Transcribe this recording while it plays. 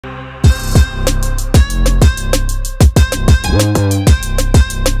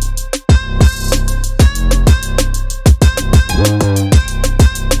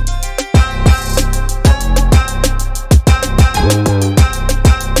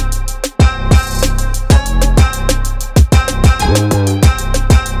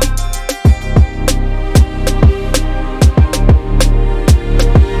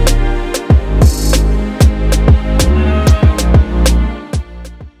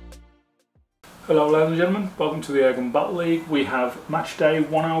Hello ladies and gentlemen, welcome to the Ergon Battle League. We have match day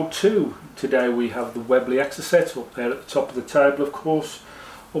 102. Today we have the Webley Xocet up there at the top of the table, of course,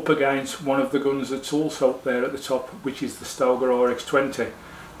 up against one of the guns that's also up there at the top, which is the Stoeger RX20.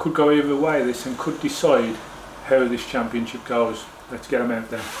 Could go either way this and could decide how this championship goes. Let's get them out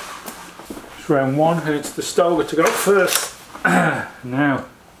there. It's round one and it's the Stoeger to go first. Now,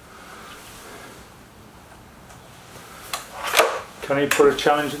 can he put a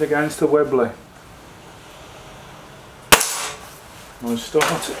challenge in against the Webley? Nice start.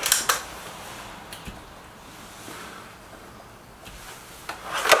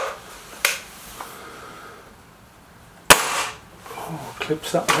 Oh,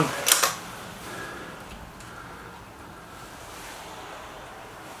 clips that one.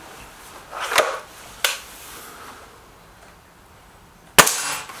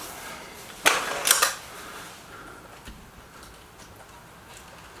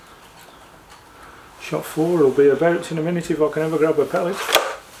 Shot 4 will be about in a minute if I can ever grab a pellet.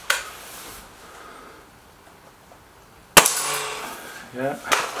 Yeah,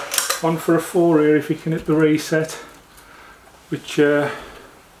 on for a 4 here if he can hit the reset, which with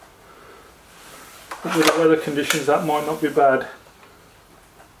the weather conditions that might not be bad.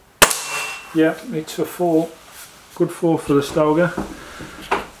 Yeah, it's a 4, good 4 for the Stoeger.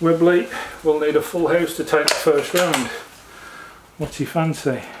 Webley will need a full house to take the first round. What's he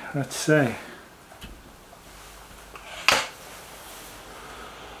fancy? Let's see.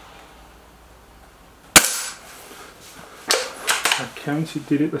 He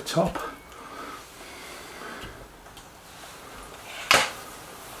did it at the top.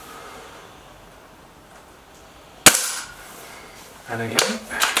 And again.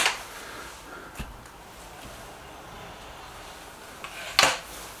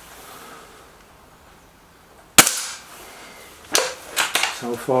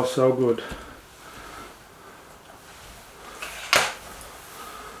 So far so good.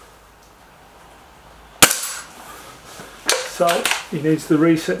 So he needs the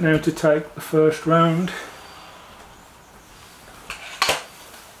reset now to take the first round.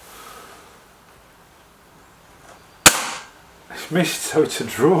 It's missed, so it's a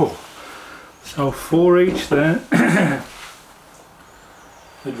draw. So 4 each there.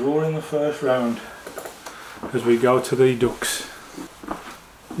 The draw in the first round as we go to the ducks.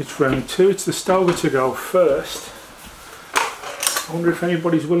 It's round 2, it's the Stoeger to go first. I wonder if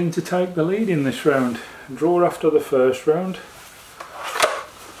anybody's willing to take the lead in this round. Draw after the first round.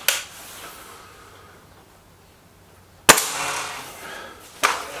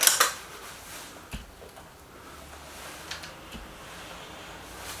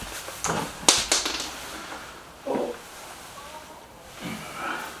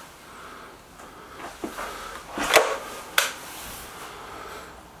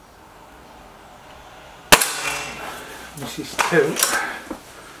 This is 2.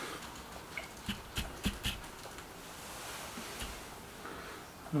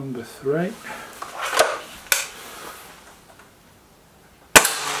 Number 3.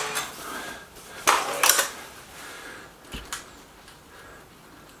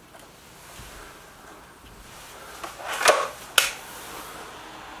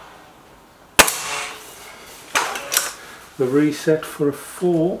 The reset for a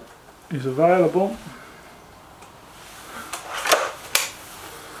 4 is available.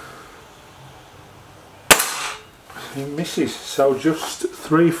 He misses, so just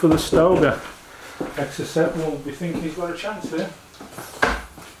 3 for the Stoeger. Xocet will be thinking he's got a chance there.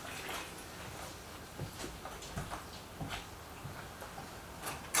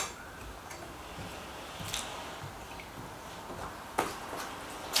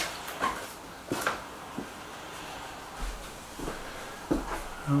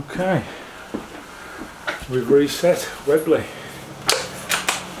 Okay, we've reset Webley.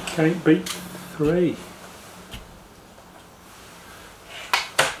 Can it beat 3?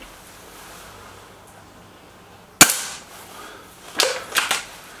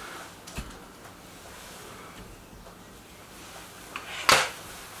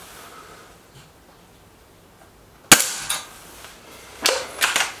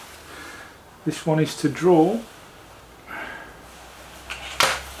 This one is to draw.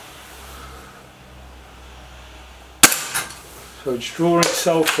 So it's drawing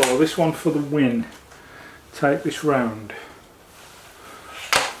itself for this one for the win. Take this round.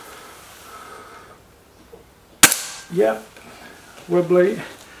 Yeah, Webley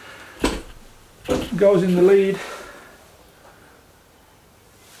goes in the lead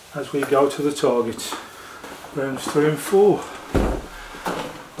as we go to the targets. Rounds 3 and 4.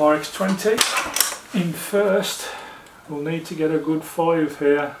 RX20 in first. We'll need to get a good 5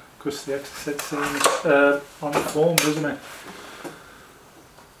 here because the Xocet seems on form, doesn't it?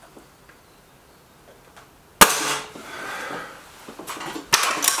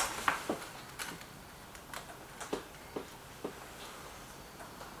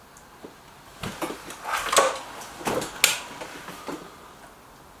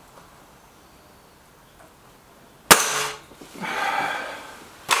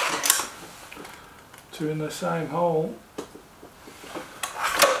 Two in the same hole.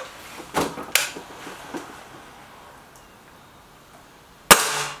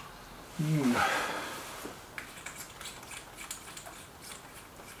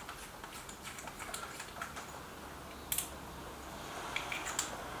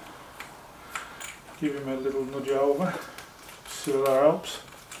 Give him a little nudge over, see if that helps.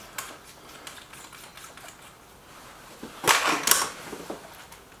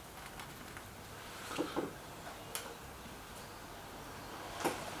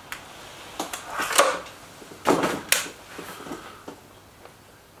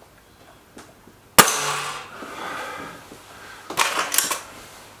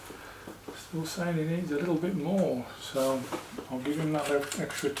 Still saying he needs a little bit more, so I'll give him that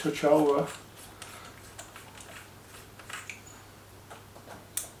extra touch over.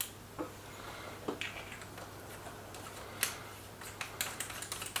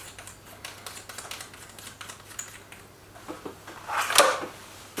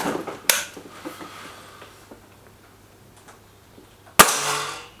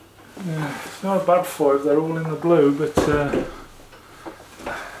 Yeah, it's not a bad five, they're all in the blue, but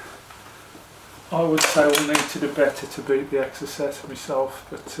I would say we'll need to do better to beat the Xocet myself,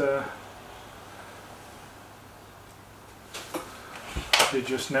 but you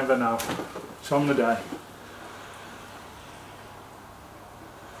just never know. It's on the day.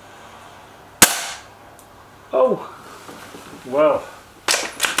 Oh! Well,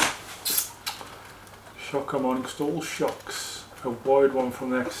 shock amongst all shocks. A wide one from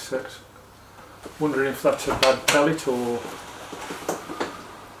the Xocet. Wondering if that's a bad pellet or...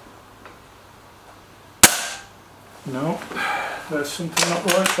 No, there's something not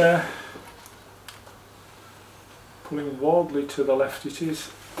right there. Pulling wildly to the left it is.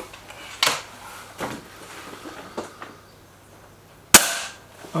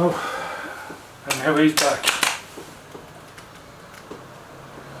 Oh, and now he's back.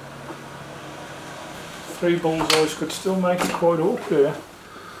 3 bullseyes could still make it quite awkward here.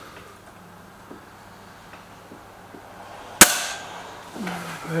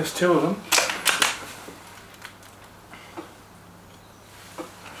 There's 2 of them.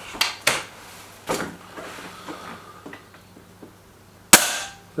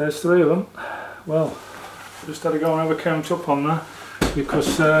 There's 3 of them. Well, just had to go and have a count up on that,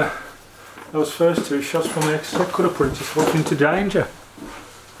 because those first 2 shots from the Xocet could have put itself into danger.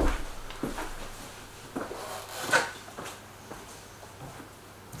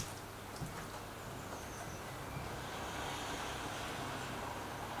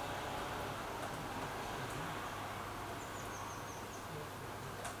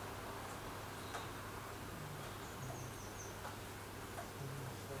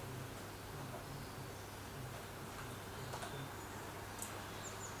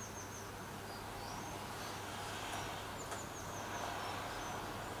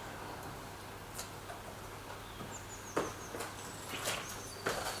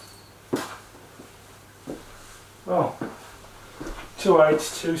 Well, 2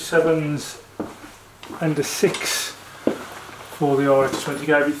 8s, 2 7s and a 6 for the RX20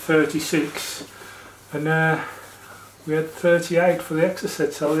 gave it 36, and we had 38 for the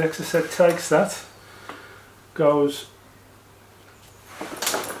Xocet, so the Xocet takes that, goes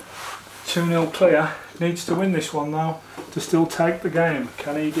 2-0 clear. Needs to win this one now to still take the game.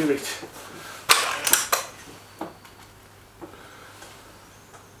 Can he do it?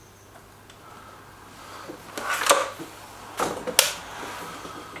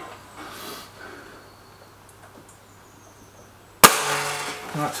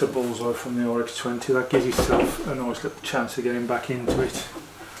 That's a bullseye from the RX20. That gives yourself a nice little chance of getting back into it.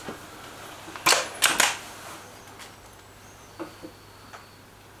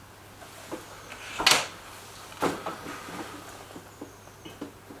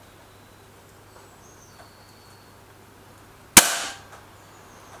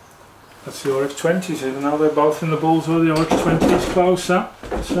 That's the RX20s, even though they're both in the bullseye, the RX20 is closer.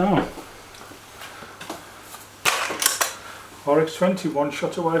 So RX20 1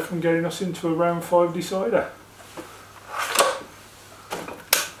 shot away from getting us into a round 5 decider.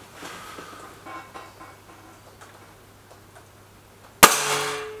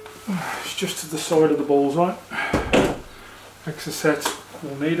 It's just to the side of the bullseye. Xocet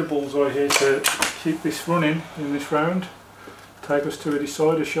will need a bullseye here to keep this running in this round, take us to a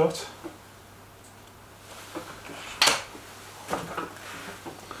decider shot.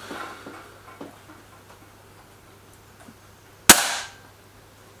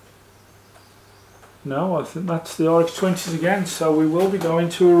 No, I think that's the RX20s again, so we will be going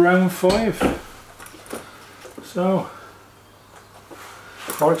to a round 5. So,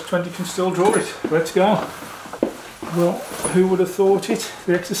 RX20 can still draw it. Let's go. Well, who would have thought it?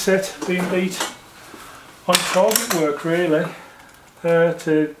 The Xocet being beat on target work, really,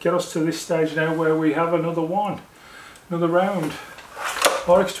 to get us to this stage now where we have another round.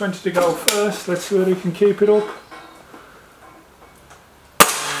 RX20 to go first. Let's see whether he can keep it up.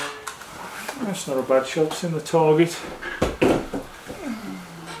 That's not a bad shot, it's in the target.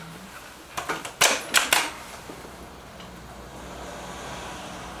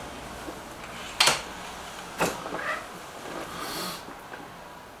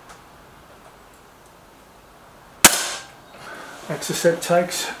 Xocet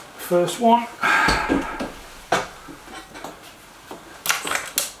takes first one.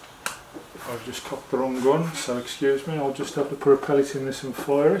 I've just cocked the wrong gun, so excuse me, I'll just have to put a pellet in this and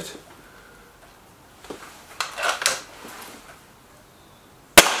fire it.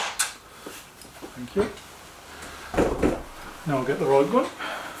 Thank you. Now I'll get the right gun.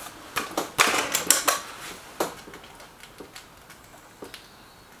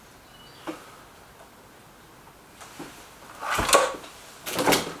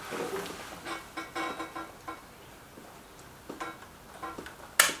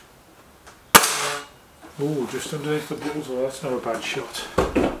 Oh, just underneath the bullseye, that's not a bad shot.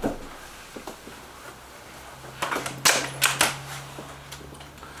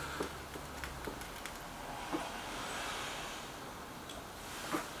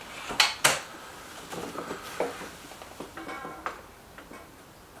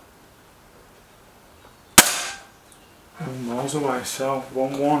 Miles away, so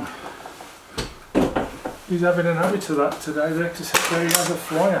 1-1. He's having an habit of that today, the Xocet, where he has a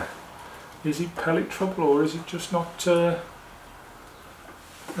flyer. Is it pellet trouble or is it just not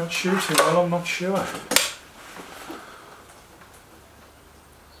shooting? Well, I'm not sure.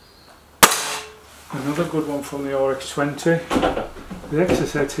 Another good one from the RX20. The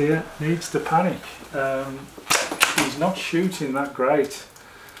Xocet here needs to panic. He's not shooting that great.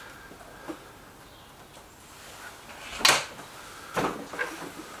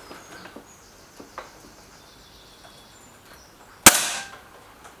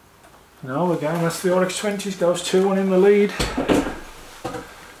 No, again, that's the RX20s, goes 2-1 in the lead.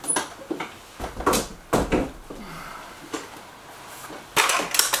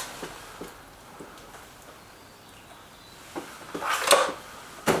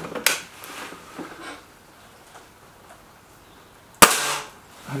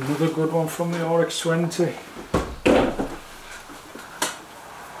 Another good one from the RX20.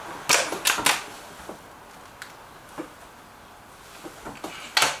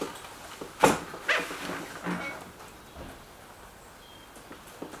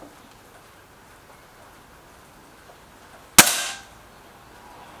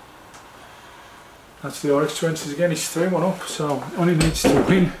 That's the RX20s again, he's 3-1 up, so only needs to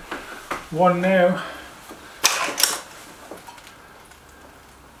win one now.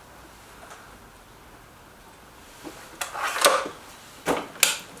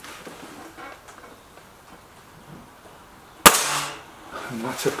 And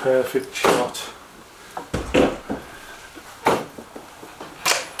that's a perfect shot.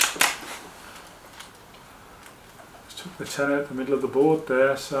 Just took the 10 out the middle of the board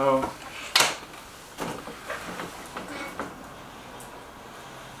there, so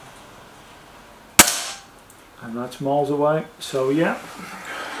and that's miles away. So yeah,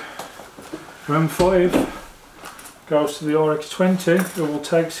 round 5 goes to the RX20, who will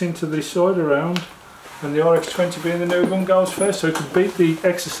take us into the decider round, and the RX20 being the new gun goes first, so he can beat the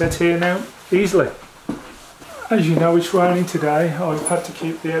Xocet here now easily. As you know, it's raining today. I've had to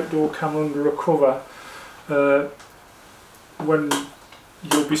keep the outdoor camera under a cover. When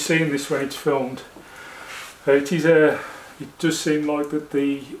you'll be seeing this when it's filmed, it does seem like that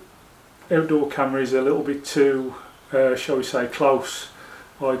the outdoor camera is a little bit too, shall we say, close.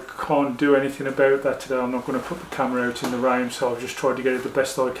 I can't do anything about that today. I'm not going to put the camera out in the rain, so I've just tried to get it the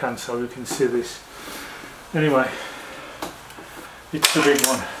best I can so you can see this. Anyway, it's the big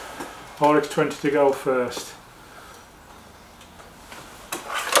one. RX20 to go first.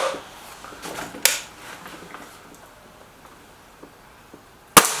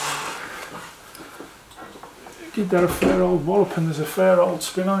 Give that a fair old wallop, and there's a fair old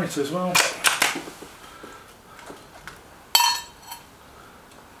spin on it as well.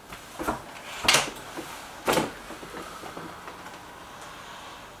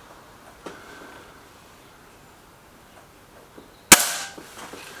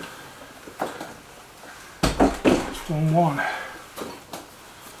 on one.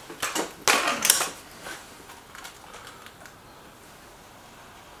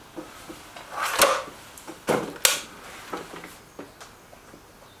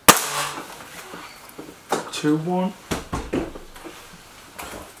 Two, one.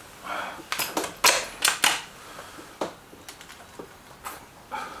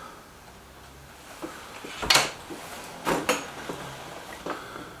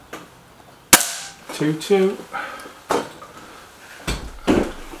 Two, two.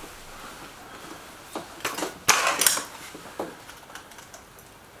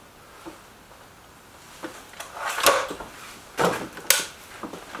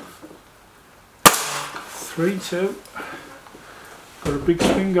 Three, two. Got a big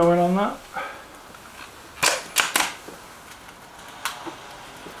spin going on that.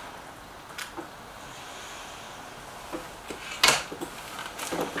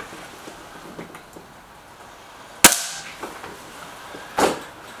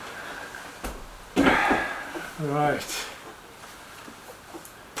 Right.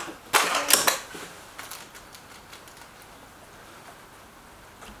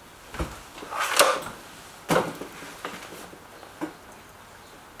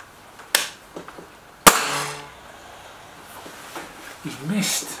 He's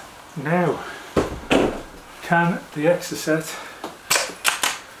missed. Now, can the Xocet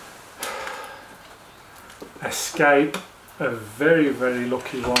escape a very, very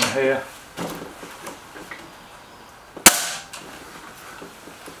lucky one here?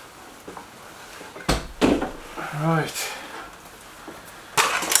 Right.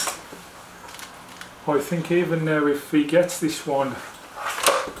 I think even now if he gets this one,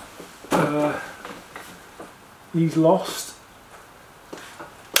 he's lost.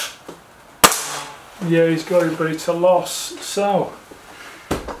 Yeah, he's got it, but it's a loss. So,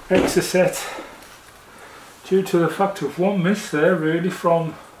 Xocet, due to the fact of one miss there really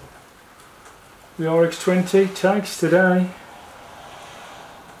from the RX20 tags today,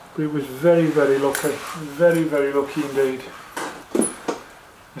 but it was very, very lucky. Very, very lucky indeed.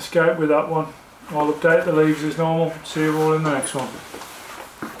 Escape with that one. I'll update the leaves as normal. See you all in the next one.